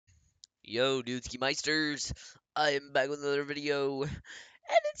Yo, Dudesky Meisters! I am back with another video, and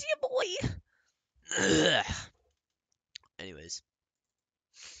it's your boy! Anyways,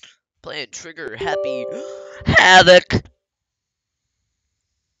 playing Trigger Happy Havoc!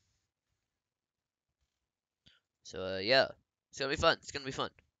 So, yeah, it's gonna be fun. It's gonna be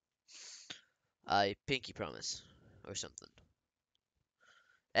fun. I pinky promise. Or something.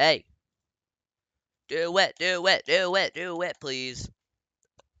 Hey! Do it, do it, do it, do it, please.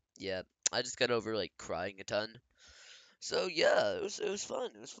 Yeah, I just got over, like, crying a ton. So, yeah, it was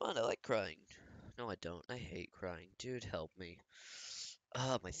fun. It was fun. I like crying. No, I don't. I hate crying. Dude, help me.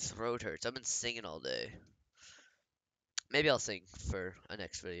 Ah, my throat hurts. I've been singing all day. Maybe I'll sing for a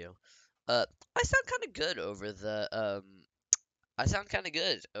next video. I sound kind of good over I sound kind of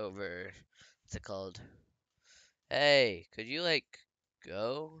good over, what's it called? Hey, could you, like,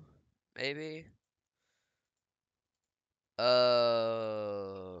 go? Maybe?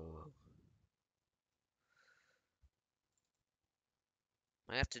 Oh.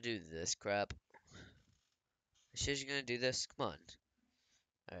 I have to do this crap. Is she gonna do this? Come on.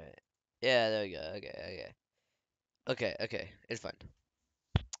 Alright. Yeah, there we go. Okay, okay. Okay, okay. It's fine.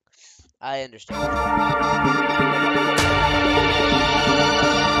 I understand.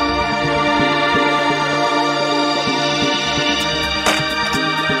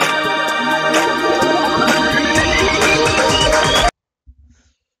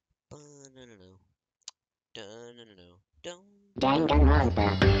 Danganronpa.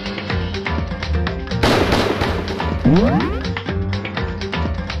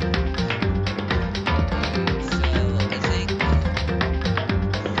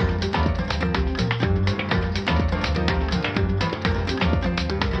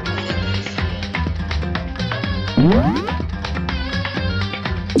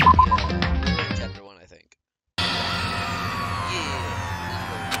 Chapter 1, I think. Yeah.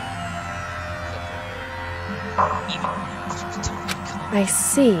 I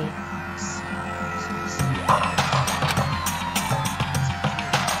see.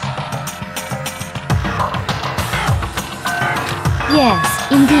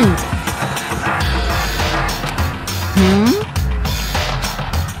 Yes, indeed.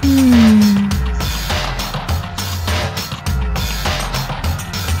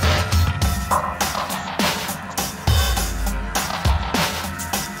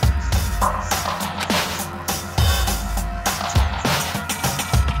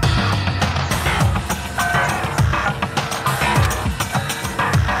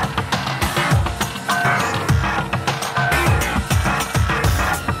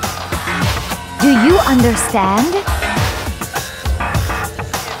 Do you understand?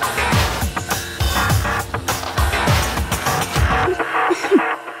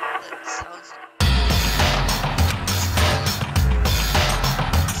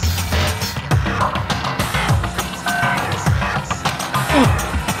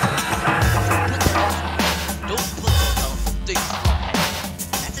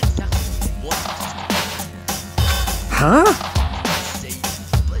 Huh?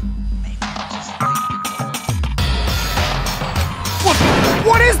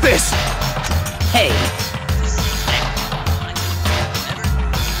 What is this? Hey.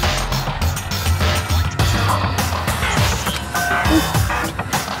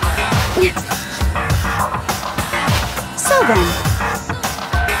 So then.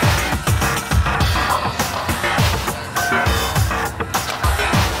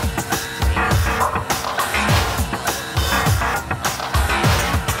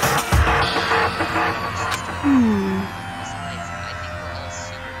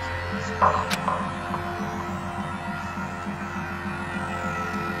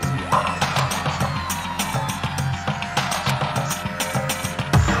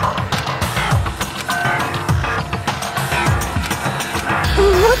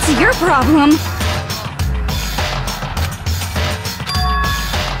 What's your problem?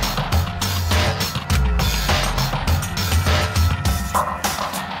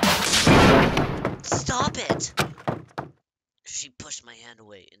 Stop it! She pushed my hand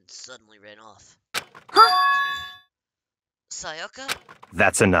away and suddenly ran off. Huh? Sayaka?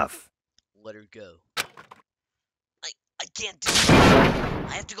 That's enough. Let her go. I can't do it.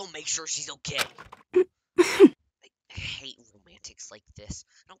 I have to go make sure she's okay. I hate romantics like this.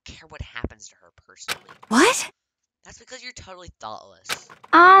 I don't care what happens to her personally. What? That's because you're totally thoughtless.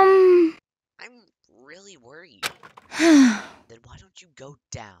 I'm really worried. Then why don't you go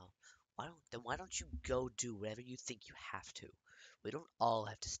down? Why don't you go do whatever you think you have to? We don't all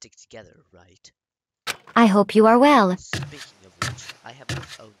have to stick together, right? I hope you are well. Speaking of which, I have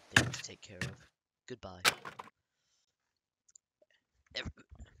my own thing to take care of. Goodbye.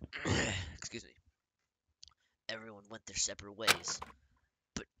 Excuse me. Everyone went their separate ways.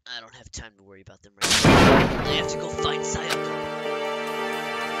 But I don't have time to worry about them right now. I have to go find Sayaka.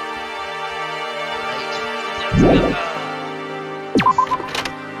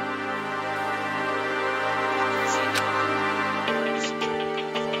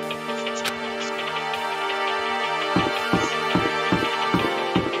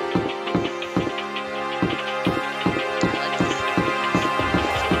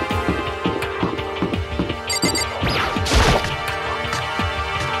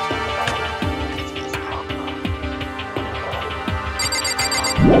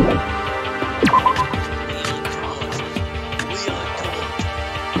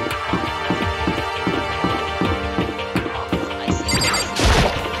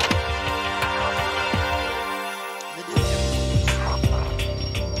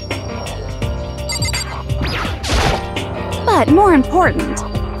 But more important,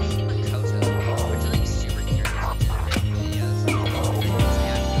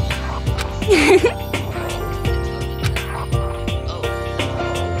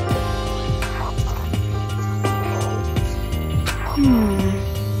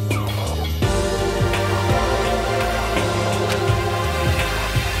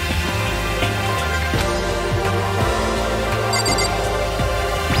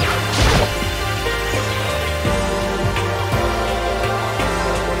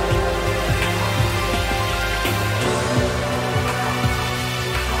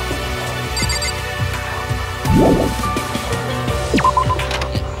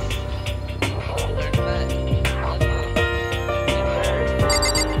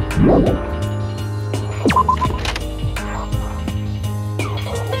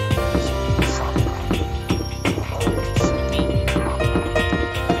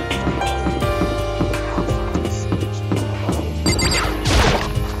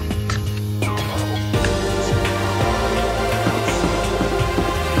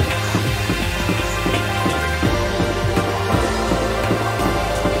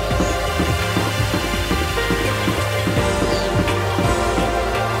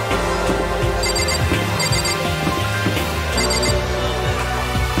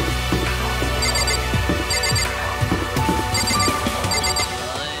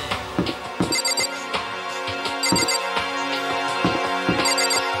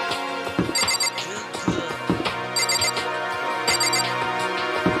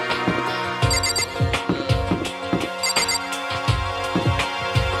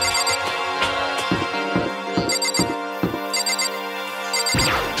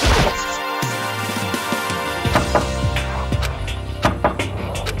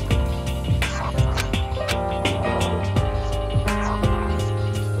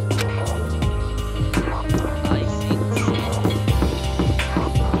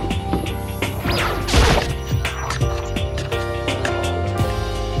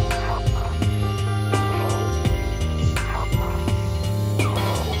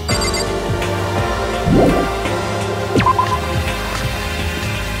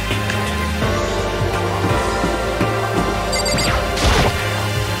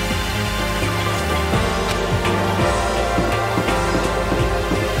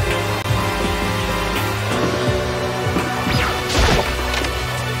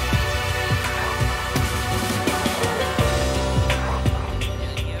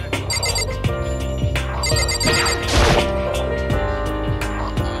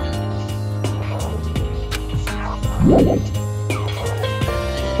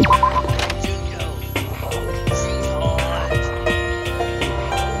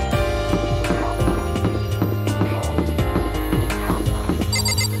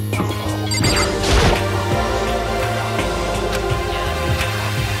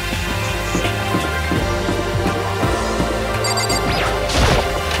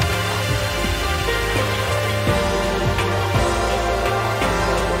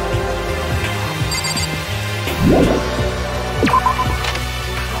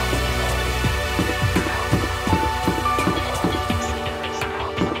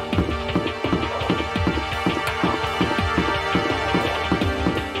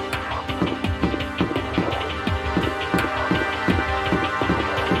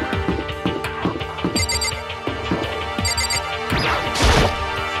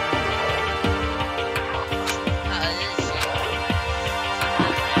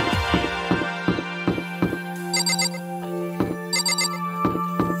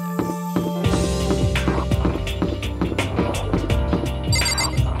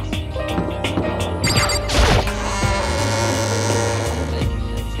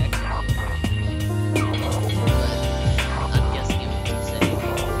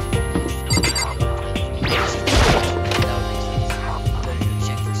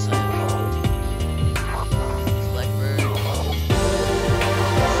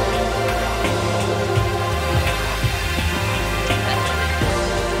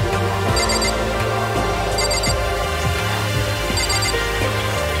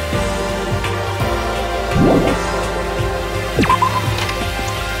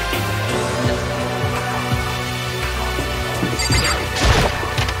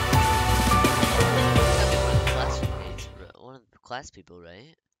 class people,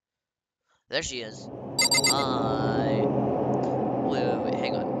 right? There she is. Hi. Wait,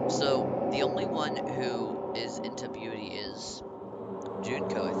 hang on. So, the only one who is into beauty is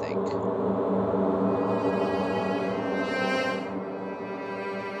Junko, I think.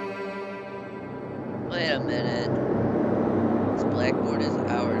 Wait a minute. This blackboard is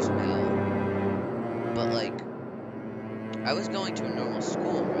ours now. But, like, I was going to a normal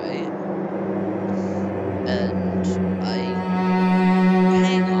school, right? And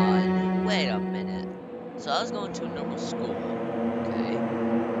hang on, wait a minute. So I was going to a normal school, okay?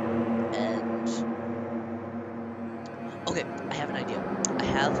 And, okay, I have an idea. I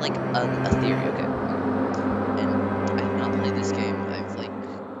have, like, a theory, okay? And I have not played this game.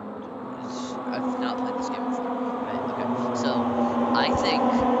 I've not played this game before, right? Okay, so I think,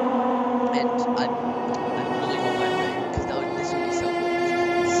 and I'm really hope I'm right, because this would be so cool.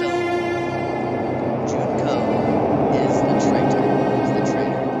 So, Junko is the traitor. He's the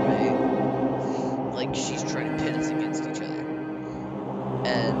traitor, right? Like, she's trying to pit us against each other.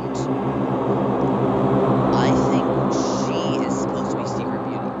 And I think she is supposed to be Secret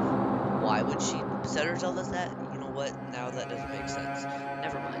Beauty. Why would she set herself as that? You know what? Now that doesn't make sense.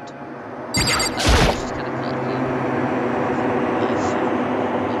 Never mind. I don't know, she's kind of cool.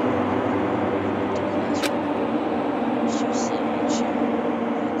 She was sitting in a chair,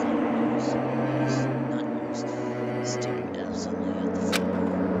 hands on her nose, not nose, staring absently at the floor.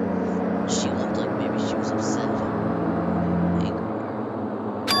 She looked like maybe she was upset, angry.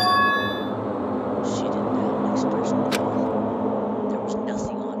 She didn't have an expression at all. There was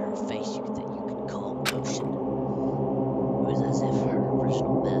nothing on her face that you could call emotion. It was as if her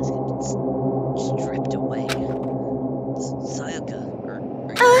original mask had been stripped away. Sayaka, are you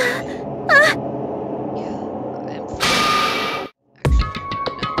okay? Yeah, I'm fine.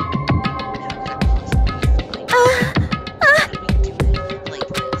 Actually, no. How could I possibly be fine? How do we do it like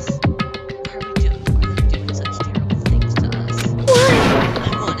this? Are they doing such terrible things to us? Why?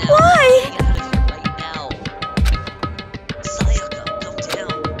 Come on out. Why? Get out of here right now. Sayaka, come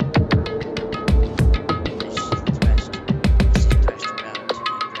down. As she thrashed around and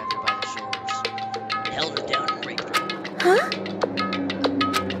grabbed her by the shoulders, held her down and raped her. Huh?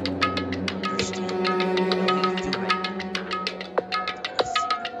 Understand? You know what you do right now. I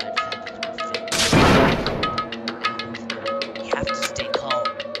think that might have happened to our family. You have to stay calm.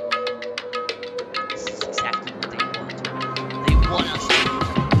 This is exactly what they want. They want us to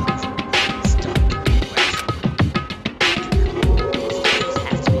stop doing aggressive. These videos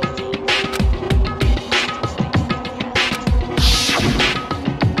have to be fake. These things really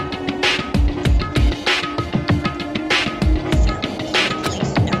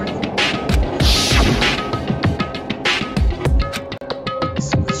Please, everyone.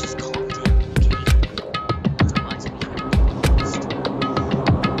 So let's just calm down, okay? Otherwise, I'm gonna be lost. I know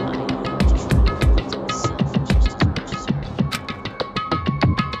I'm just trying to convince myself just as much as her. I kept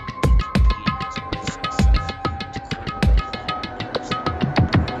repeating those words to myself to clear away the heavy nerves that were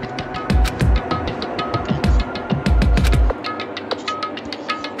Get calm,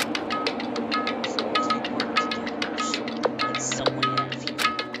 just be calm. So as we work together, she would let some way out of here.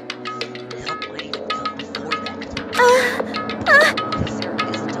 Help might even come before that. Because there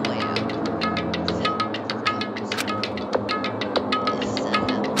isn't a way out. If it ever comes. If that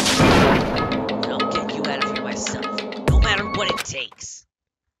happens, then I'll get you out of here myself, no matter what it takes.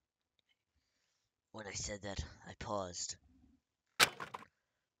 When I said that, I paused.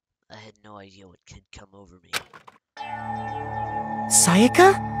 I had no idea what could come over me.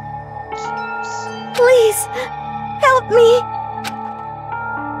 Sayaka? Jeez. Please, help me.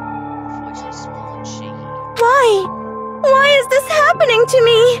 Her voice was small and shaky. Why? Why is this happening to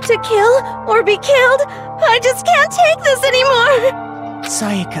me? To kill or be killed? I just can't take this anymore.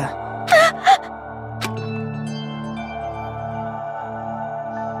 Sayaka.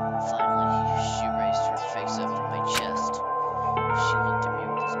 Finally, she raised her face up from my chest. She looked at me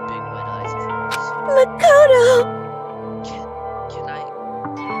with those big wet eyes of hers. Makoto. Can I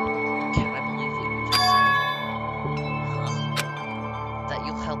believe what you just said? Huh? That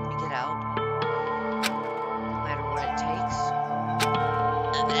you'll help me get out? No matter what it takes?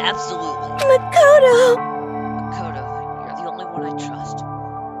 Absolutely. Makoto. Makoto, you're the only one I trust.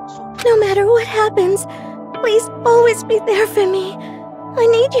 So No matter what happens, please always be there for me. I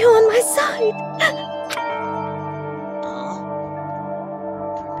need you on my side. Huh?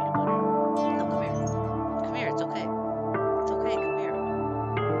 Come here, peanut butter. No, come here. Come here, it's okay. It's okay, come here.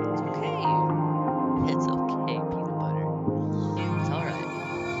 It's okay. It's okay, peanut butter. It's alright.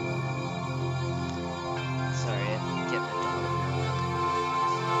 Sorry, I didn't get my daughter around.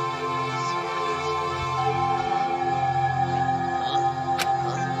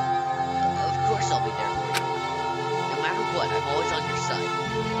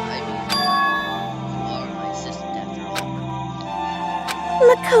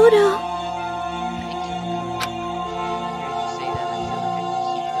 Makoto. Thank you, Makoto. Hearing you say that, I feel like I can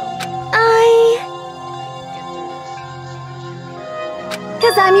keep going. I... I can get through this as long as you're here.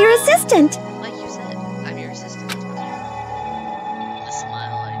 Because I'm your assistant. Like you said, I'm your assistant. The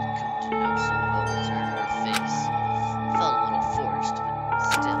smile I'd come to know so well returned to her face. It felt a little forced, but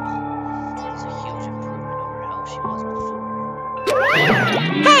still, it was a huge improvement over how she was before.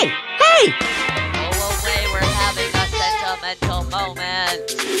 Hey! Hey! Go away, we're having a sentimental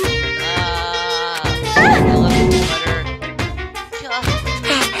moment. Hello, butter.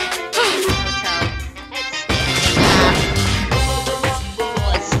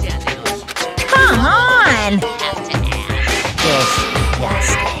 What's standing on? Come on! Have to ask. Disgusting.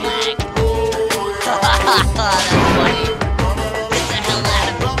 That's funny. Get the hell out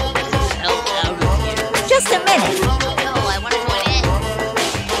of here. Get the hell out of here. Just a minute. No, I want to go in.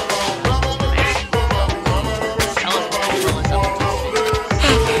 Tell us what you told us up to.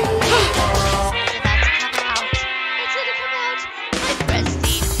 It's about to come out. It's gonna come out. My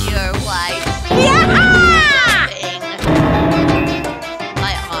pristine, pure white. Yeah! Thing.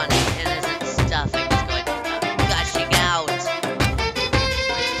 My honest, innocent stuffing is going gushing out.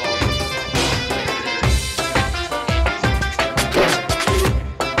 My fault.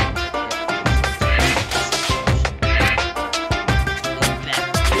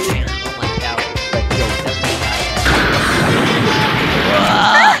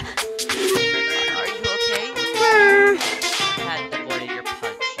 Are you okay? You hadn't avoided your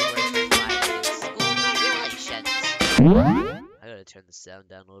punch. You were smiling in school regulations. I gotta turn the sound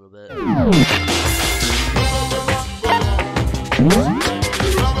down a little bit. If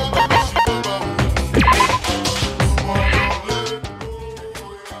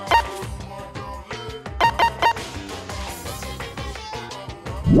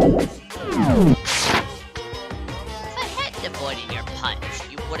I hadn't avoided your punch,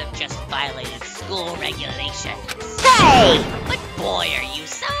 you would have just violated school regulations. Hey! But boy, are you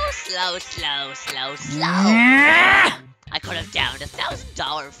so slow. I could have downed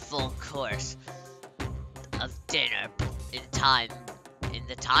 $1,000 full course of dinner in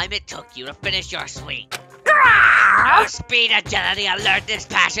the time it took you to finish your swing. Your speed, agility, alertness,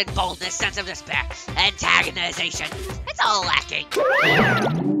 passion, boldness, sense of despair, antagonization. It's all lacking.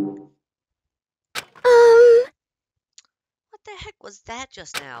 What the heck was that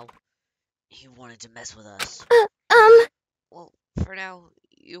just now? He wanted to mess with us. Well, for now,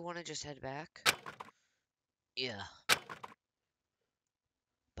 you want to just head back? Yeah.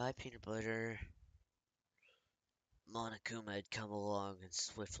 Bye, peanut butter. Monokuma had come along and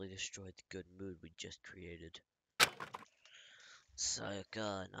swiftly destroyed the good mood we just created.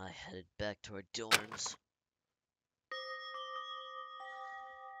 Sayaka and I headed back to our dorms.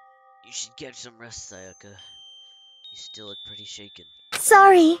 You should get some rest, Sayaka. You still look pretty shaken.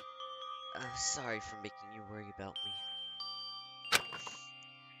 Sorry. I'm sorry for making you worry about me.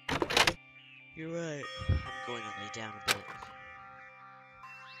 You're right. I'm going to lay down a bit.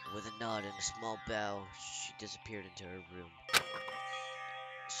 With a nod and a small bow, she disappeared into her room.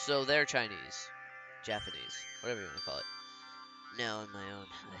 So they're Chinese, Japanese, whatever you want to call it. Now on my own,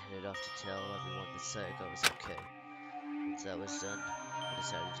 I headed off to tell everyone that Sayaka was okay. Once that was done, I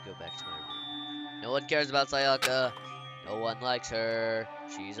decided to go back to my room. No one cares about Sayaka. No one likes her.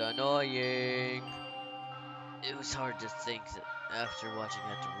 She's annoying. It was hard to think that after watching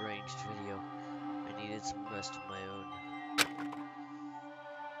that deranged video, I needed some rest of my own.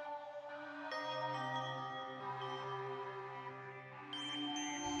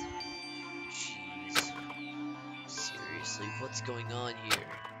 Jeez. Seriously, what's going on here?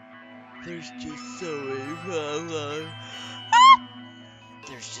 There's just so many problems.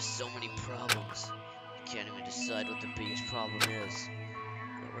 There's just so many problems. I can't even decide what the biggest problem is.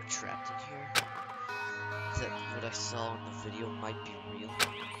 That we're trapped in here? That what I saw in the video might be real?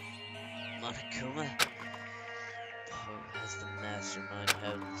 Monokuma? Or has the mastermind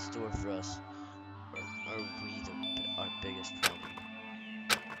had in store for us? Or are we our biggest problem?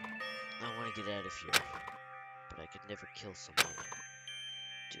 I want to get out of here, but I could never kill someone.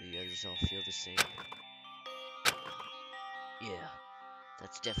 Do the others all feel the same? Yeah,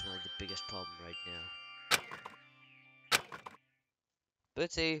 that's definitely the biggest problem right now.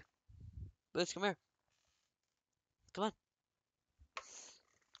 Bootsy! Boots, come here. Come on.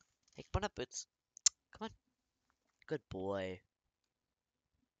 Hey, come on up, Boots. Come on. Good boy.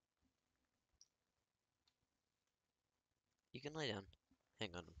 You can lay down.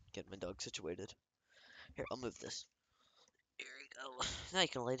 Hang on, get my dog situated. Here, I'll move this. Here we go. Now you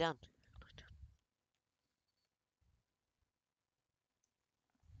can lay down.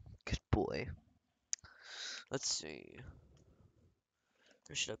 Good boy. Let's see.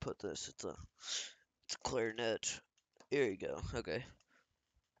 Where should I put this? It's a clarinet. Here you go. Okay.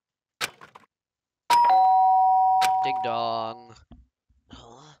 Ding dong.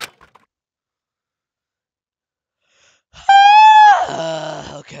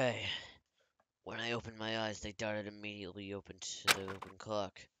 Okay. When I opened my eyes, they darted immediately open to the open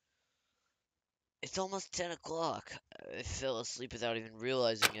clock. It's almost 10 o'clock. I fell asleep without even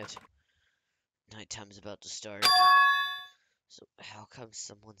realizing it. Nighttime's about to start. So how come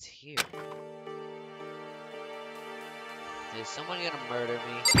someone's here? Is someone gonna murder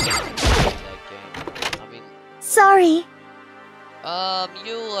me? That game. I mean... Sorry.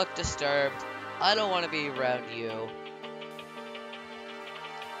 You look disturbed. I don't want to be around you.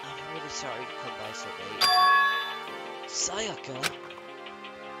 I'm really sorry to come by so late. Sayaka?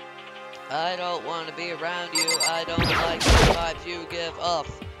 I don't want to be around you. I don't like the vibes you give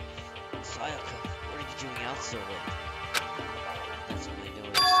off. Sayaka, what are you doing out so late? That's when I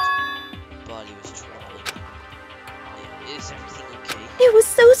noticed. My body was trembling. Is everything okay? It was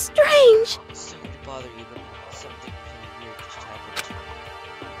so strange. Sorry to bother you, but something really weird just happened.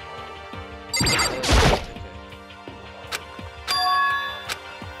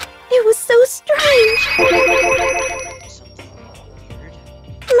 It was so strange. Something weird?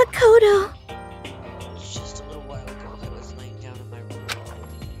 Makoto. Just a little while ago, I was laying down in my room,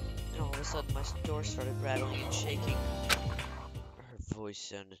 and all of a sudden my door started rattling and shaking. Her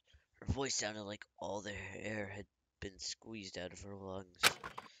voice sounded like all the air had been squeezed out of her lungs.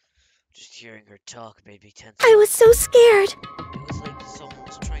 Just hearing her talk made me tense. I was so scared. It was like someone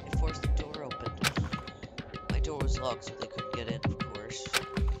was trying to force the door open. My door was locked, so they couldn't get in, of course.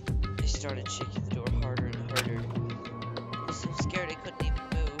 They started shaking the door harder and harder. I was so scared I couldn't even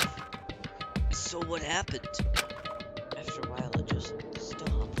move. So what happened? After a while, it just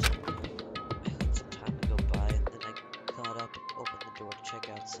stopped. I let some time to go by, and then I got up and opened the door to check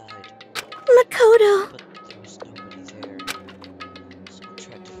outside. Makoto. But there was nobody there.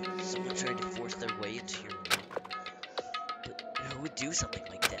 Someone tried to force their way into your room. But who would do something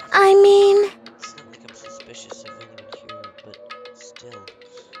like that? I mean... It's not like I'm suspicious of anyone here, but still,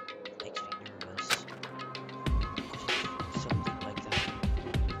 it makes me nervous. What if something like that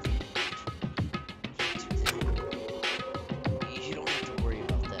happened? You don't have to worry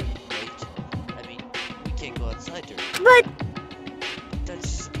about that, right? I mean, we can't go outside during But... That's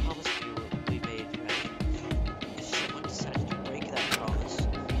just a promise we made, right? If someone decided to break that promise,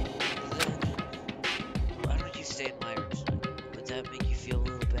 then why don't you stay in my room tonight? Would that make you feel a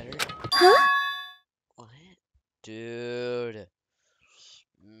little better? Huh? What? Dude.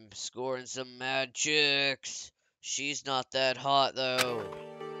 Scoring some mad chicks. She's not that hot, though.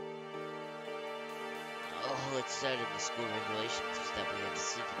 All it said in the school regulations was that we had to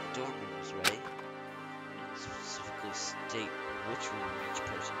sleep in the dorm rooms, right? Specifically state which room each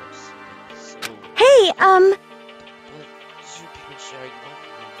person was sleeping. So, Hey, but should people sharing one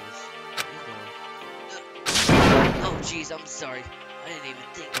room is, Oh, jeez, I'm sorry. I didn't even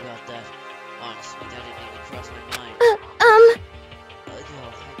think about that. Honestly, that didn't even cross my mind. No, I know.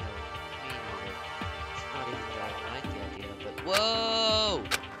 Me neither. It's not even that I mind the idea, but whoa!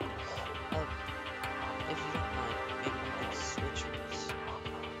 If you don't mind, maybe we can switch rooms.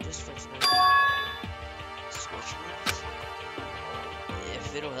 Just for tonight. Switch rooms? If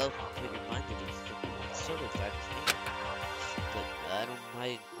it'll help put your mind at ease, then it's totally fine with me.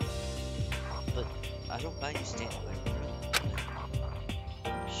 But I don't mind you staying in my room.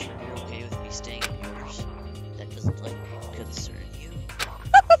 Sure you're okay with me staying in yours? That doesn't, like, concern you?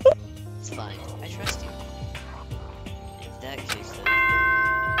 It's fine. I trust you. In that case, then...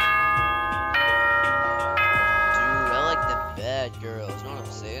 Dude, I like them bad girls. Know what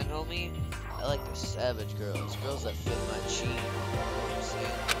I'm saying, homie? I like the savage girls. Girls that fit my cheek. You know what I'm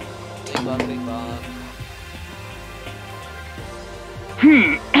saying? Big bong, big bong.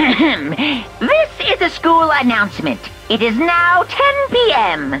 This is a school announcement. It is now 10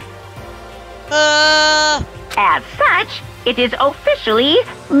 p.m. As such, it is officially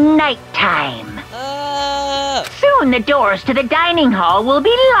nighttime. Soon the doors to the dining hall will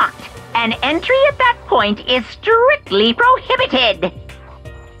be locked, and entry at that point is strictly prohibited.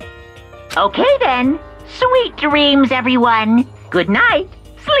 Okay then. Sweet dreams, everyone. Good night.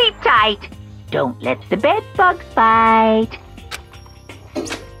 Sleep tight. Don't let the bed bugs bite.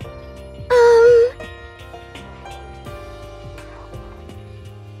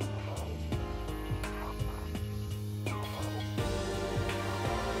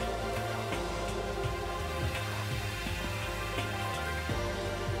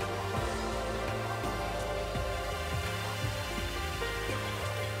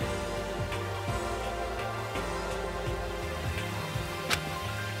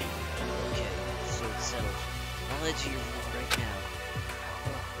 gonna let you right now.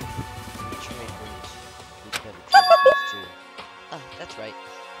 Trade rooms. We better trade keys too. Oh, that's right.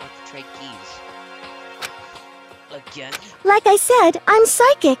 I have to trade keys. Again? Like I said, I'm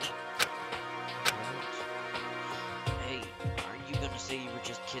psychic. Hey, aren't you gonna say you were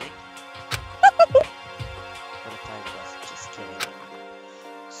just kidding? What if I was just kidding?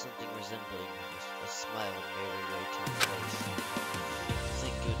 Something resembling a smile made her way to her face.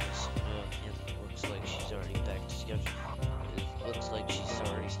 Thank goodness. It looks like she's already back to schedule. It looks like she's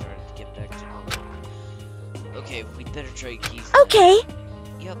already started to get back to normal. Okay, we'd better trade keys. Okay.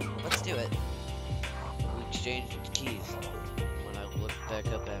 Yep, let's do it. We exchanged keys. When I looked back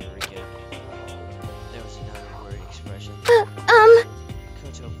up at her again, there was another worried expression.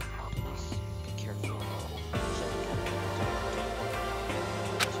 Koto, please be careful.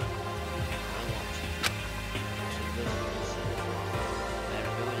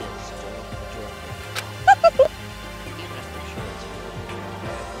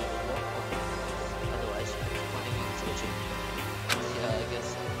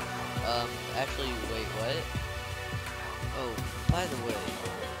 Actually, wait, what? Oh, by the way,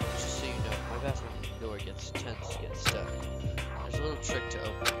 just so you know, my bathroom door tends to get stuck. There's a little trick to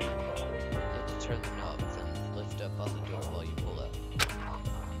open it. You have to turn the knob, then lift up on the door while you pull up.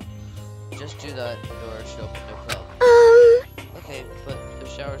 Just do that, the door should open, no problem. Okay, but the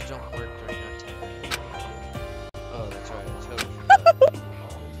showers don't work during nighttime. Oh, that's right, I totally forgot.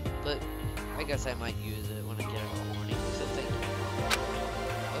 But I guess I might use it when I get up in the morning, so thank you.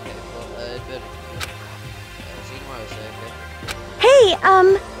 Okay, well, I'd better. See you tomorrow, say, okay? Hey, Oh,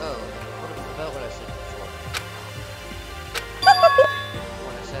 what about what I said before?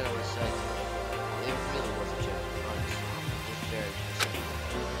 When I said I was psychic, it really was a joke, honestly. Just very persistent.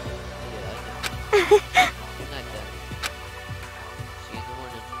 Yeah, I know. Good night, then. See you in the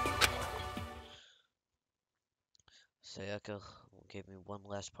morning. Sayaka gave me one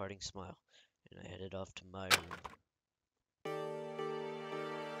last parting smile, and I headed off to my room.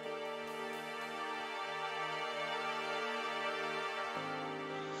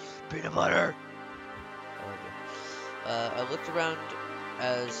 Peanut butter! I looked around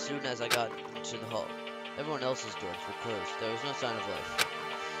as soon as I got into the hall. Everyone else's doors were closed. There was no sign of life.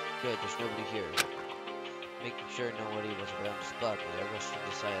 Good, there's nobody here. Making sure nobody was around to spot me, I rushed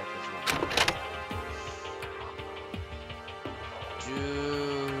into Sayaka's room.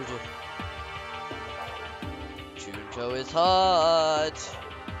 Dude. Junko is hot!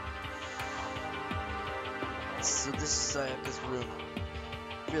 So this is Sayaka's room.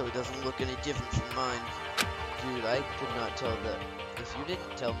 Really doesn't look any different from mine. Dude, I could not tell that. If you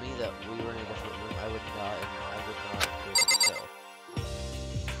didn't tell me that we were in a different room, I would not be able to tell.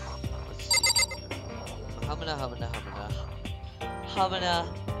 Let's see. Hamana, hamana, hamana. Hamana.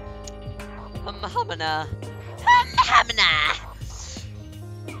 Hamana. Hamana.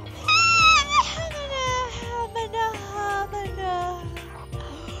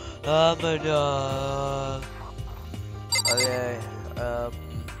 Hamana. Okay,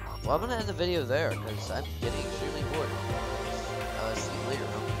 well, I'm gonna end the video there, because I'm getting extremely